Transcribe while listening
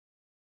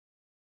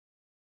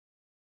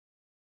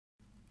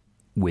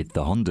With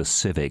the Honda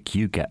Civic,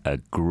 you get a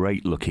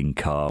great looking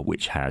car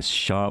which has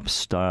sharp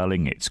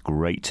styling, it's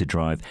great to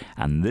drive,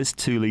 and this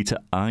 2-litre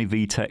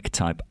I-Vtec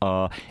Type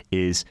R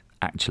is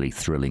actually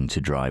thrilling to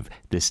drive.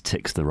 This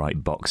ticks the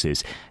right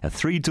boxes. A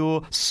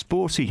 3-door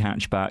sporty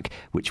hatchback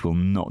which will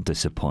not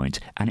disappoint,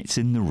 and it's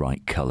in the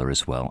right colour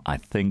as well. I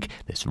think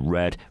this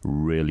red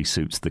really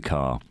suits the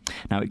car.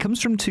 Now it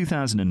comes from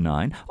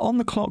 2009. On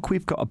the clock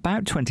we've got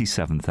about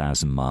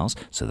 27,000 miles,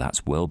 so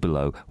that's well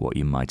below what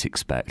you might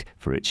expect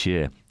for its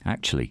year.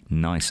 Actually,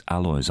 nice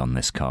alloys on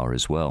this car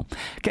as well.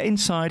 Get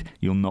inside,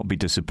 you'll not be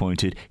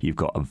disappointed. You've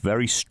got a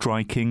very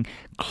striking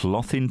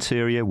cloth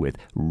interior with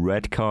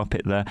red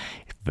carpet there.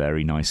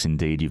 Very nice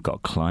indeed. You've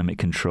got climate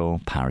control,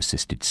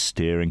 power-assisted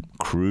steering,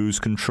 cruise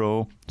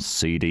control,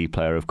 CD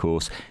player of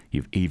course.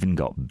 You've even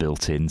got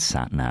built-in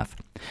sat-nav.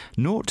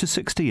 0 to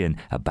 60 in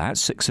about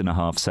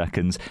 6.5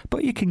 seconds,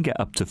 but you can get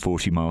up to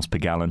 40 miles per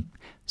gallon.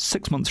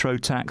 6 months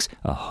road tax,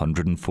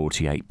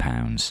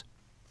 £148.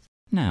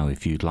 Now,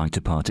 if you'd like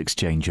to part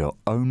exchange your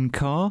own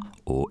car,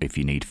 or if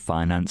you need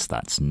finance,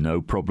 that's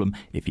no problem.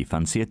 If you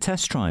fancy a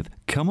test drive,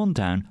 come on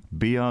down,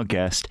 be our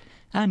guest,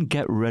 and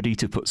get ready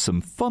to put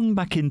some fun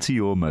back into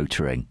your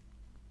motoring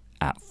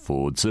at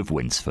Fords of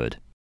Winsford.